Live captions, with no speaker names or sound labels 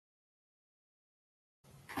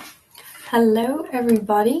Hello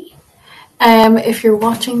everybody. If you're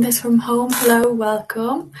watching this from home, hello,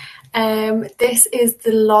 welcome. This is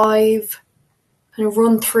the live kind of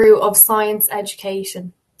run through of science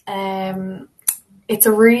education. It's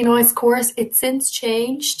a really nice course. It's since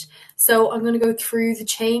changed, so I'm going to go through the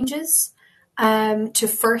changes to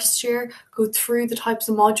first year, go through the types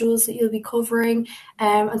of modules that you'll be covering,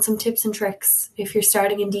 and some tips and tricks if you're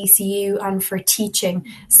starting in DCU and for teaching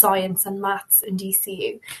science and maths in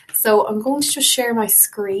DCU. So I'm going to just share my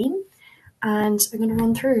screen and I'm going to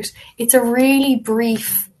run through it. It's a really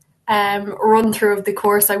brief run through of the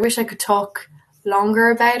course. I wish I could talk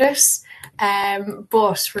longer about it,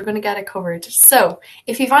 but we're going to get it covered. So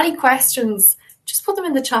if you have any questions, just put them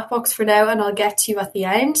in the chat box for now and I'll get to you at the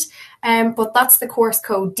end. But that's the course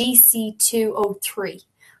code DC203.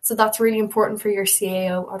 So that's really important for your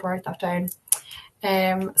CAO. I'd write that down.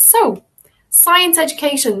 So science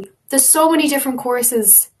education. There's so many different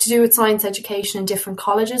courses to do with science education in different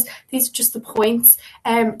colleges. These are just the points.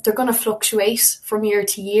 They're going to fluctuate from year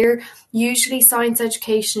to year. Usually science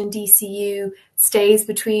education in DCU stays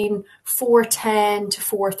between 410 to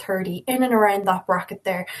 430, in and around that bracket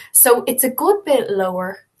there. So it's a good bit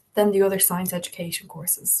lower than the other science education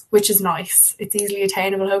courses, which is nice. It's easily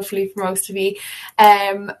attainable, hopefully, for most of you.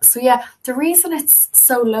 So yeah, the reason it's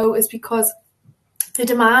so low is because the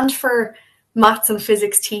demand for maths and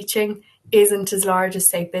physics teaching isn't as large as,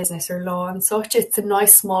 say, business or law and such. It's a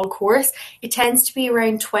nice small course. It tends to be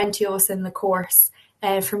around 20 of us in the course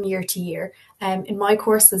from year to year. In my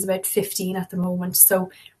course, there's about 15 at the moment.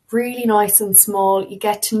 So really nice and small. You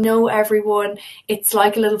get to know everyone. It's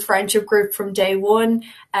like a little friendship group from day one.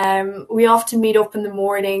 We often meet up in the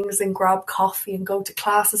mornings and grab coffee and go to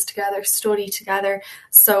classes together, study together.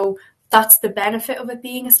 So that's the benefit of it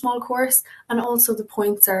being a small course. And also the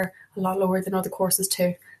points are a lot lower than other courses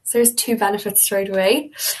too. So there's two benefits straight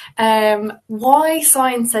away. Why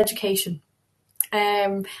science education?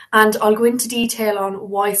 And I'll go into detail on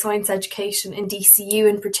why science education in DCU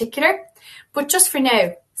in particular. But just for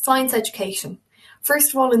now, science education. First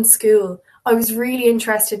of all, in school, I was really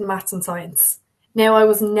interested in maths and science. Now, I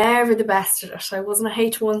was never the best at it. I wasn't a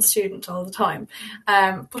H1 student all the time,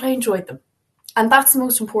 but I enjoyed them. And that's the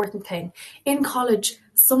most important thing. In college,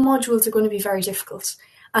 some modules are going to be very difficult.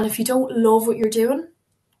 And if you don't love what you're doing,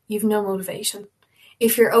 you've no motivation.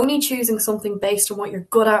 If you're only choosing something based on what you're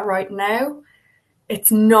good at right now,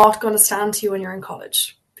 it's not going to stand to you when you're in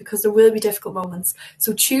college, because there will be difficult moments.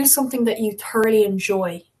 So choose something that you thoroughly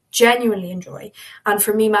enjoy, genuinely enjoy. And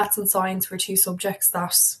for me, maths and science were two subjects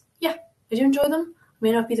that, yeah, I do enjoy them. I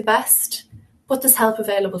may not be the best, but there's help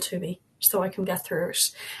available to me so I can get through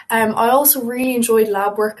it. I also really enjoyed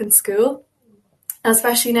lab work in school, and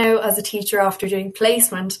especially now as a teacher after doing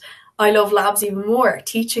placement, I love labs even more,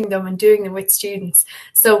 teaching them and doing them with students.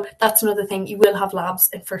 So that's another thing. You will have labs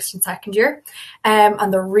in first and second year,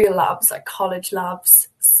 and they're real labs, like college labs.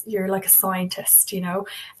 You're like a scientist, you know.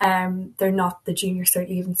 They're not the junior cert,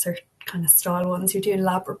 even cert kind of style ones. You're doing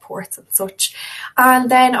lab reports and such. And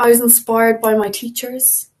then I was inspired by my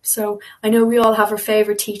teachers. So I know we all have our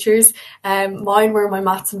favourite teachers. Mine were my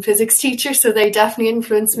maths and physics teachers, so they definitely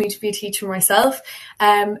influenced me to be a teacher myself.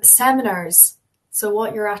 Seminars. So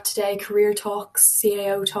what you're at today, career talks,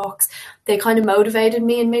 CAO talks, they kind of motivated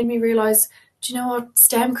me and made me realise, do you know what,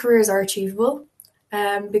 STEM careers are achievable.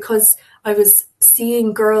 Because I was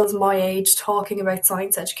seeing girls my age talking about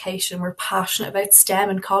science education, were passionate about STEM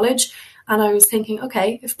in college, and I was thinking,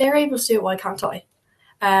 okay, if they're able to do it, why can't I?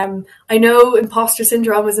 I know imposter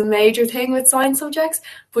syndrome is a major thing with science subjects,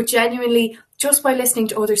 but genuinely, just by listening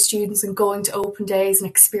to other students and going to open days and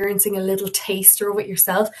experiencing a little taster of it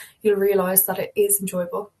yourself, you'll realise that it is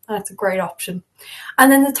enjoyable and it's a great option.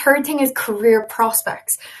 And then the third thing is career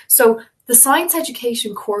prospects. So the science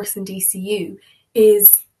education course in DCU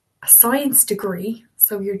is a science degree,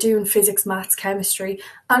 so you're doing physics, maths, chemistry,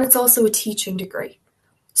 and it's also a teaching degree.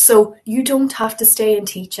 So you don't have to stay in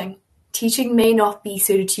teaching. Teaching may not be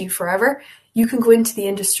suited to you forever. You can go into the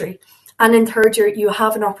industry. And in third year, you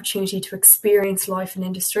have an opportunity to experience life in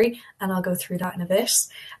industry, and I'll go through that in a bit.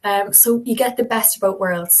 So you get the best of both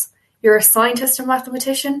worlds. You're a scientist and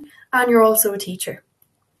mathematician, and you're also a teacher.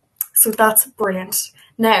 So that's brilliant.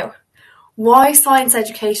 Now, why science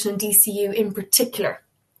education in DCU in particular?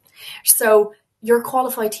 So you're a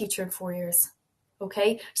qualified teacher in 4 years.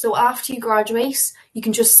 Okay, so after you graduate, you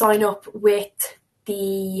can just sign up with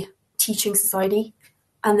the teaching society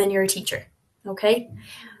and then you're a teacher. Okay,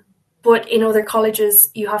 but in other colleges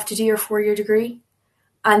you have to do your 4-year degree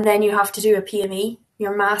and then you have to do a PME,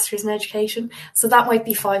 your master's in education. So that might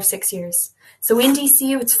be 5-6 years. So in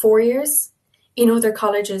DCU it's 4 years. In other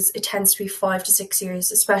colleges, it tends to be 5 to 6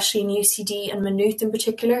 years, especially in UCD and Maynooth in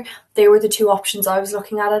particular. They were the two options I was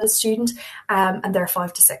looking at as a student, and they're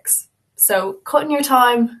 5 to 6. So cutting your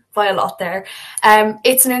time by a lot there.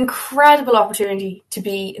 It's an incredible opportunity to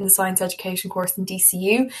be in the science education course in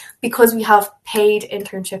DCU because we have paid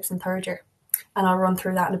internships in third year. And I'll run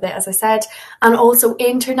through that in a bit, as I said. And also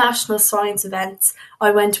international science events.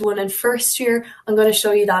 I went to one in first year. I'm going to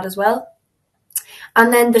show you that as well.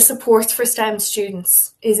 And then the support for STEM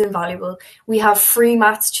students is invaluable. We have free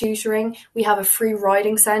maths tutoring. We have a free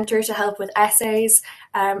writing centre to help with essays.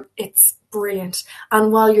 It's brilliant.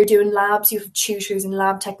 And while you're doing labs, you have tutors and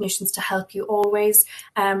lab technicians to help you always.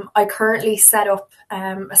 I currently set up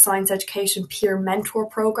a science education peer mentor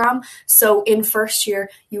programme. So in first year,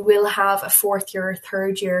 you will have a fourth year,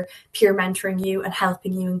 third year peer mentoring you and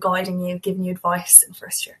helping you and guiding you, giving you advice in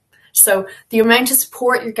first year. So the amount of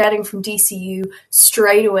support you're getting from DCU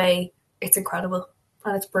straight away, it's incredible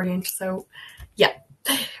and it's brilliant. So yeah,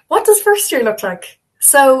 what does first year look like?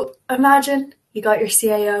 So imagine you got your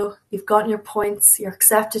CAO, you've gotten your points, you're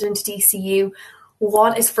accepted into DCU.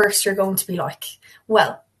 What is first year going to be like?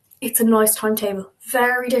 Well, it's a nice timetable,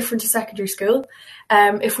 very different to secondary school.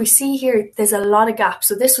 If we see here, there's a lot of gaps.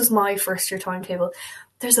 So this was my first year timetable.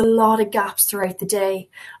 There's a lot of gaps throughout the day.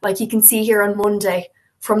 Like you can see here on Monday,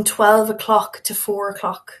 from 12 o'clock to 4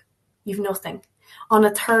 o'clock, you've nothing. On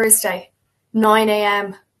a Thursday, 9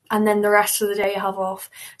 a.m, and then the rest of the day you have off.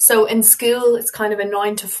 So in school, it's kind of a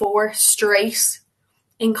 9 to 4 straight.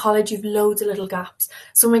 In college, you've loads of little gaps.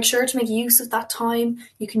 So make sure to make use of that time.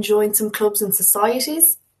 You can join some clubs and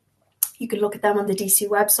societies. You can look at them on the DC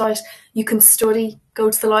website. You can study,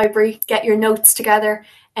 go to the library, get your notes together,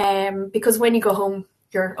 because when you go home,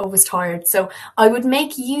 you're always tired. So I would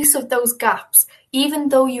make use of those gaps, even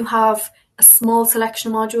though you have a small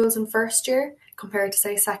selection of modules in first year compared to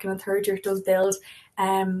say second and third year, it does build.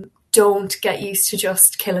 Don't get used to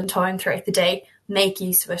just killing time throughout the day. Make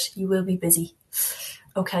use of it. You will be busy.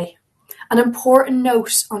 Okay. An important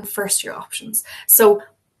note on first year options. So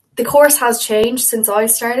the course has changed since I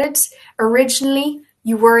started. Originally,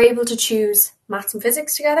 you were able to choose maths and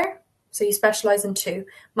physics together. So you specialise in two,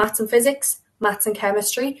 maths and physics, maths and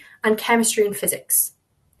chemistry and physics.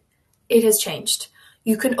 It has changed.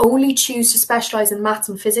 You can only choose to specialise in maths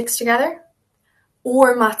and physics together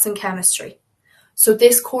or maths and chemistry. So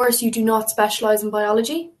this course, you do not specialise in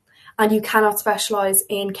biology and you cannot specialise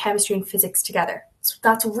in chemistry and physics together. So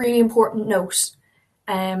that's a really important note.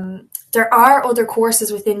 There are other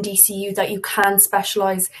courses within DCU that you can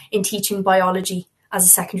specialise in teaching biology as a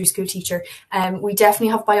secondary school teacher. We definitely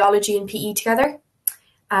have biology and PE together.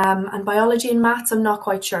 And biology and maths, I'm not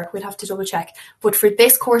quite sure. We'd have to double check. But for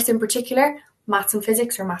this course in particular, maths and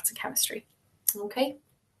physics or maths and chemistry. Okay.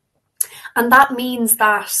 And that means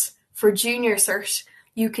that for junior cert,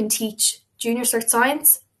 you can teach junior cert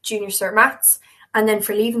science, junior cert maths, and then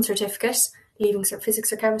for leaving certificate, leaving cert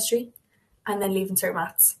physics or chemistry, and then leaving cert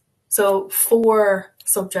maths. So 4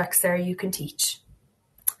 subjects there you can teach.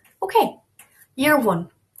 Okay, year 1.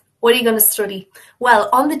 What are you going to study? Well,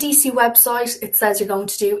 on the DC website, it says you're going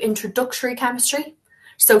to do introductory chemistry.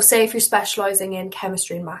 So say if you're specialising in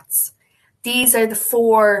chemistry and maths. These are the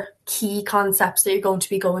 4 key concepts that you're going to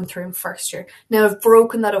be going through in first year. Now, I've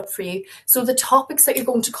broken that up for you. So the topics that you're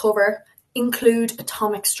going to cover include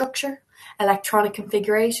atomic structure, electronic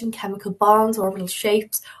configuration, chemical bonds, orbital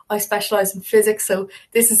shapes. I specialise in physics, so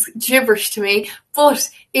this is gibberish to me. But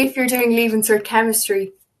if you're doing Leaving Cert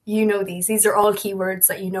chemistry, you know these. These are all keywords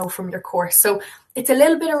that you know from your course. So it's a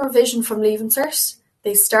little bit of revision from Leaving Cert.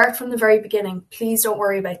 They start from the very beginning. Please don't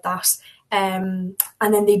worry about that. And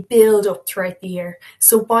then they build up throughout the year.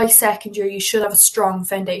 So by second year, you should have a strong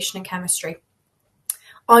foundation in chemistry.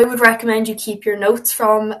 I would recommend you keep your notes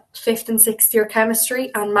from 5th and 6th year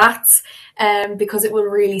chemistry and maths because it will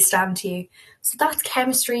really stand to you. So that's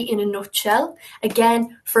chemistry in a nutshell.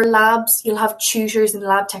 Again, for labs, you'll have tutors and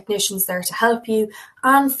lab technicians there to help you.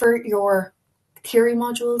 And for your theory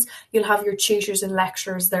modules, you'll have your tutors and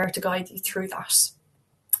lecturers there to guide you through that.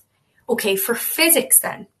 Okay, for physics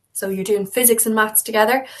then. So you're doing physics and maths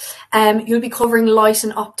together. You'll be covering light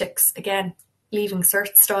and optics. Again, Leaving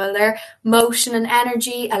Cert style there. Motion and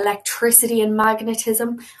energy, electricity and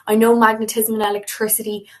magnetism. I know magnetism and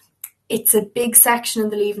electricity, it's a big section in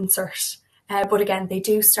the Leaving Cert. But again, they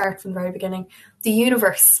do start from the very beginning. The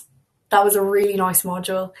universe, that was a really nice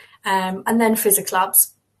module. And then physics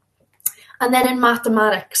labs. And then in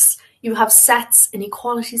mathematics, you have sets,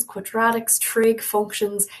 inequalities, quadratics, trig,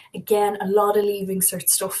 functions. Again, a lot of Leaving Cert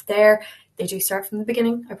stuff there. They do start from the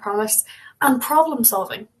beginning, I promise. And problem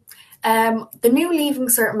solving. The new Leaving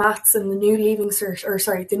Cert Maths and the new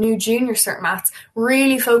the new Junior Cert Maths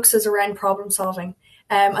really focuses around problem solving.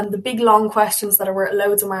 And the big long questions that are worth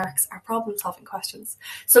loads of marks are problem solving questions.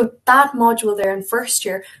 So that module there in first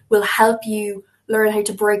year will help you learn how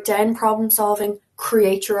to break down problem solving,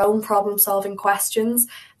 create your own problem solving questions,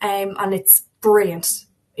 and it's brilliant,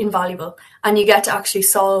 invaluable. And you get to actually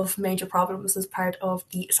solve major problems as part of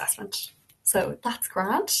the assessment. So that's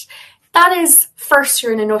grand. That is first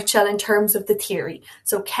year in a nutshell in terms of the theory.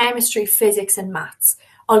 So chemistry, physics and maths.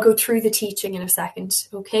 I'll go through the teaching in a second,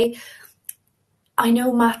 okay? I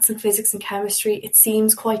know maths and physics and chemistry, it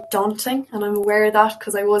seems quite daunting, and I'm aware of that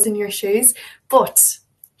because I was in your shoes, but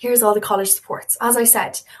here's all the college supports. As I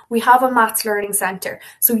said, we have a maths learning centre,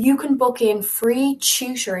 so you can book in free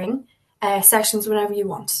tutoring sessions whenever you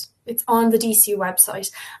want. It's on the DCU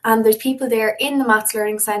website, and there's people there in the maths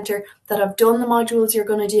learning centre that have done the modules you're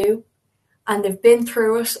going to do, and they've been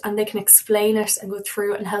through it, and they can explain it and go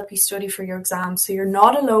through it and help you study for your exams, so you're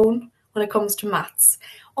not alone when it comes to maths.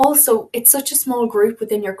 Also, it's such a small group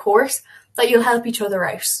within your course that you'll help each other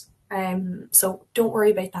out. So don't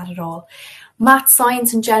worry about that at all. Math,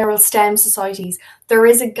 science and general STEM societies. There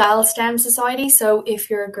is a gal STEM society, so if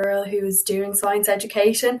you're a girl who's doing science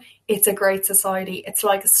education, it's a great society. It's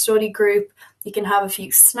like a study group. You can have a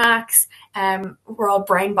few snacks. We're all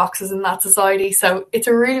brain boxes in that society, so it's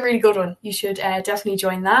a really, really good one. You should definitely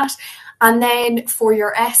join that. And then for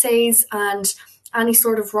your essays and any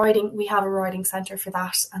sort of writing, we have a writing centre for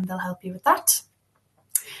that, and they'll help you with that.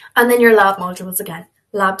 And then your lab modules again,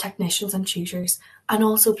 lab technicians and tutors, and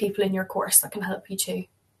also people in your course that can help you too.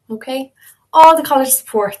 Okay, all the college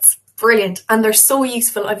supports, brilliant, and they're so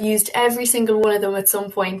useful. I've used every single one of them at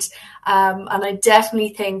some point, and I definitely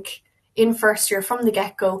think in first year from the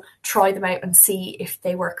get-go, try them out and see if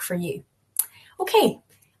they work for you. Okay.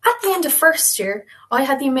 At the end of first year, I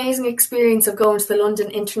had the amazing experience of going to the London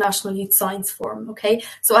International Youth Science Forum, okay?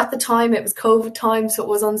 So at the time, it was COVID time, so it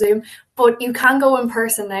was on Zoom, but you can go in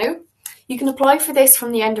person now. You can apply for this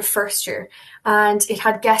from the end of first year, and it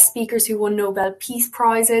had guest speakers who won Nobel Peace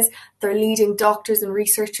Prizes. They're leading doctors and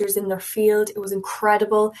researchers in their field. It was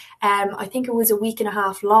incredible. I think it was a week and a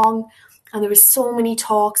half long, and there was so many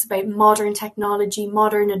talks about modern technology,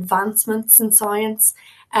 modern advancements in science.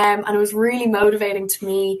 And it was really motivating to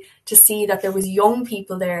me to see that there was young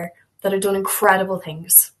people there that had done incredible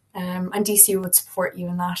things. And DCU would support you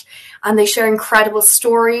in that. And they share incredible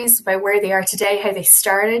stories about where they are today, how they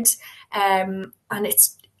started. And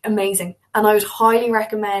it's amazing. And I would highly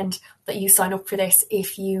recommend that you sign up for this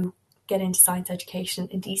if you get into science education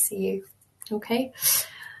in DCU. Okay?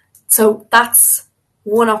 So that's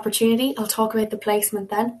one opportunity. I'll talk about the placement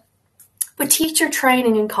then. But teacher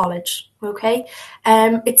training in college, okay?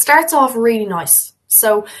 It starts off really nice.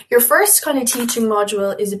 So your first kind of teaching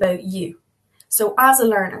module is about you. So as a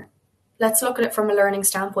learner, let's look at it from a learning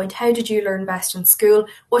standpoint. How did you learn best in school?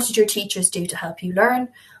 What did your teachers do to help you learn?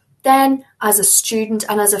 Then as a student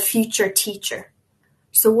and as a future teacher.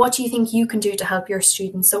 So what do you think you can do to help your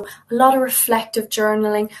students? So a lot of reflective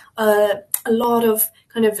journaling, a lot of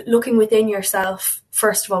kind of looking within yourself,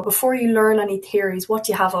 first of all, before you learn any theories, what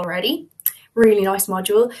do you have already? Really nice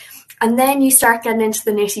module. And then you start getting into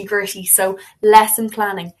the nitty gritty. So lesson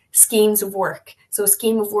planning, schemes of work. So a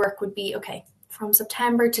scheme of work would be, okay, from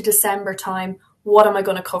September to December time, what am I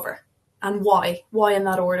going to cover? And why? Why in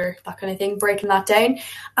that order? That kind of thing, breaking that down.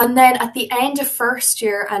 And then at the end of first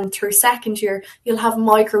year and through second year, you'll have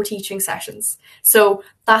micro teaching sessions. So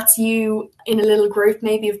that's you in a little group,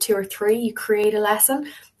 maybe of 2 or 3, you create a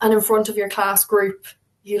lesson, and in front of your class group,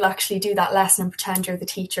 you'll actually do that lesson and pretend you're the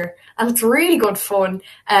teacher. And it's really good fun.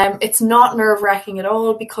 It's not nerve-wracking at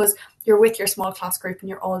all because you're with your small class group and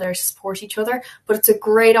you're all there to support each other. But it's a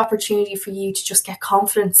great opportunity for you to just get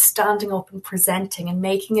confidence standing up and presenting and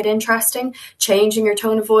making it interesting, changing your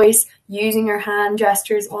tone of voice, using your hand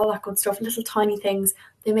gestures, all that good stuff, little tiny things.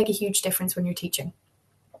 They make a huge difference when you're teaching.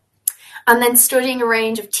 And then studying a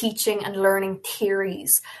range of teaching and learning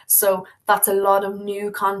theories. So that's a lot of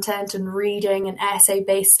new content and reading and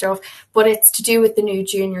essay-based stuff, but it's to do with the new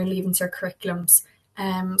junior and Leaving Cert curriculums.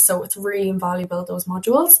 So it's really invaluable, those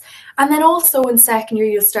modules. And then also in second year,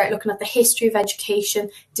 you'll start looking at the history of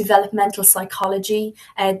education, developmental psychology,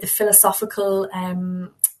 the philosophical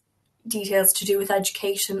details to do with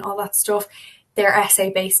education, all that stuff. They're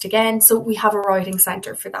essay-based again, so we have a writing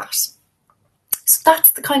centre for that. So that's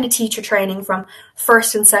the kind of teacher training from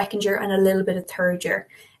first and second year and a little bit of third year.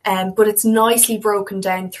 But it's nicely broken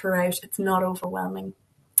down throughout. It's not overwhelming.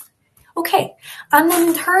 Okay, and then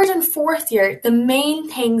in third and fourth year, the main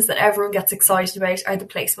things that everyone gets excited about are the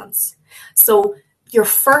placements. So your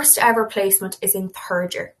first ever placement is in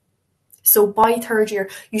third year. So by third year,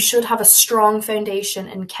 you should have a strong foundation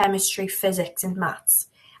in chemistry, physics, and maths.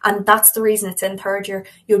 And that's the reason it's in third year.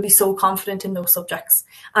 You'll be so confident in those subjects.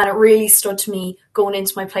 And it really stood to me going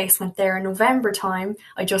into my placement there in November time.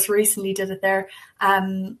 I just recently did it there,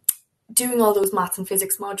 doing all those maths and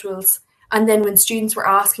physics modules. And then when students were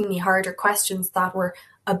asking me harder questions that were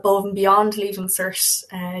above and beyond Leaving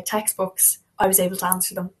Cert textbooks, I was able to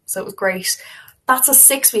answer them. So it was great. That's a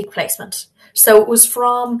 6-week placement. So it was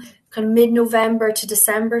from kind of mid-November to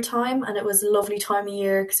December time, and it was a lovely time of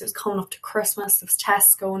year because it was coming up to Christmas. There was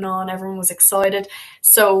tests going on, everyone was excited.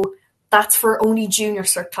 So that's for only junior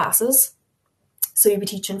cert classes. So you'll be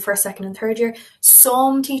teaching first, second and third year.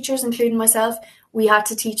 Some teachers, including myself, we had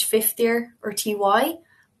to teach fifth year or TY,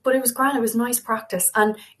 but it was grand. It was nice practice,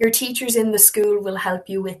 and your teachers in the school will help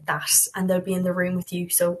you with that, and they'll be in the room with you,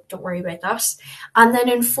 so don't worry about that. And then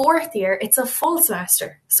in fourth year, it's a full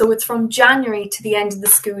semester, so it's from January to the end of the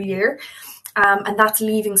school year, and that's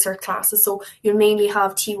Leaving Cert classes, so you'll mainly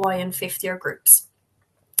have TY and fifth year groups.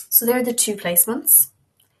 So they're the 2 placements.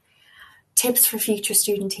 Tips for future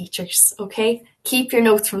student teachers, okay? Keep your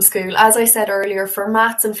notes from school. As I said earlier, for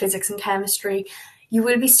maths and physics and chemistry, you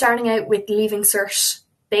will be starting out with Leaving Cert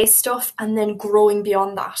base stuff and then growing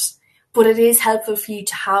beyond that. But it is helpful for you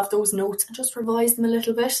to have those notes and just revise them a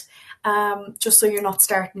little bit, just so you're not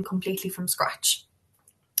starting completely from scratch.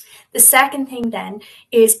 The second thing then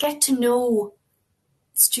is get to know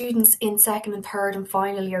students in second and third and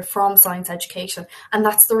final year from science education. And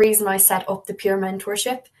that's the reason I set up the peer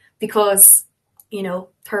mentorship, because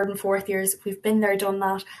third and fourth years, we've been there, done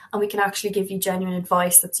that, and we can actually give you genuine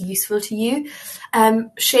advice that's useful to you.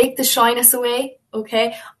 Shake the shyness away,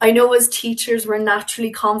 okay? I know as teachers we're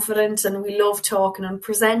naturally confident and we love talking and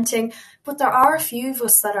presenting, but there are a few of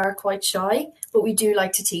us that are quite shy, but we do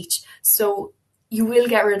like to teach. So you will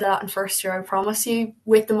get rid of that in first year, I promise you,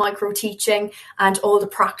 with the micro teaching and all the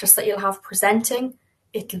practice that you'll have presenting.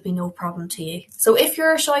 It'll be no problem to you. So if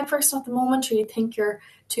you're a shy person at the moment, or you think you're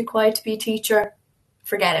too quiet to be a teacher,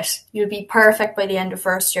 forget it. You'll be perfect by the end of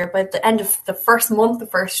first year. By the end of the first month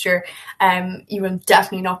of first year, you will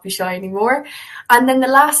definitely not be shy anymore. And then the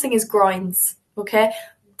last thing is grinds, okay?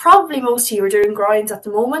 Probably most of you are doing grinds at the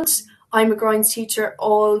moment. I'm a grinds teacher.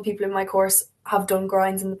 All the people in my course have done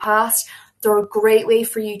grinds in the past. They're a great way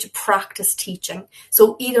for you to practice teaching.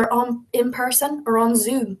 So either in person or on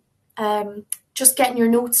Zoom. Just getting your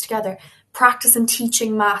notes together, practicing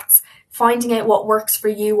teaching maths, finding out what works for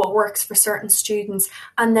you, what works for certain students.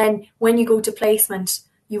 And then when you go to placement,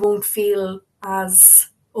 you won't feel as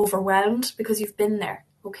overwhelmed because you've been there,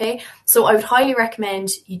 okay? So I would highly recommend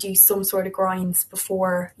you do some sort of grinds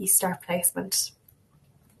before you start placement.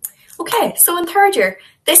 Okay, so in third year,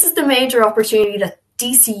 this is the major opportunity that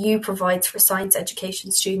DCU provides for science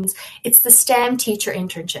education students. It's the STEM teacher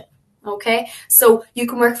internship. Okay, so you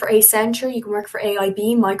can work for Accenture, you can work for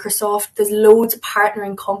AIB, Microsoft. There's loads of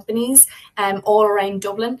partnering companies all around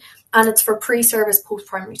Dublin, and it's for pre-service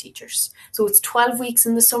post-primary teachers. So it's 12 weeks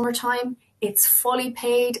in the summertime, it's fully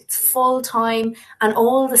paid, it's full-time, and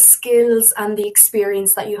all the skills and the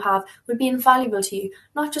experience that you have would be invaluable to you,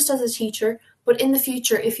 not just as a teacher, but in the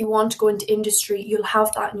future, if you want to go into industry, you'll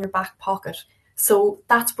have that in your back pocket. So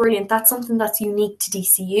that's brilliant. That's something that's unique to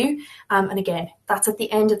DCU. And again, that's at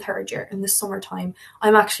the end of third year in the summertime.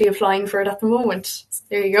 I'm actually applying for it at the moment. So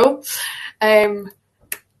there you go.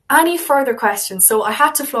 Any further questions? So I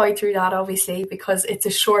had to fly through that, obviously, because it's a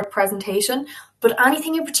short presentation. But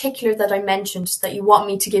anything in particular that I mentioned that you want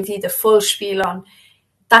me to give you the full spiel on,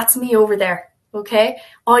 that's me over there, okay?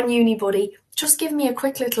 On UniBuddy. Just give me a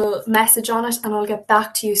quick little message on it and I'll get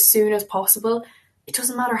back to you as soon as possible. It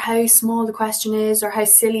doesn't matter how small the question is or how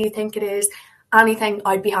silly you think it is, anything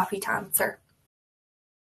I'd be happy to answer.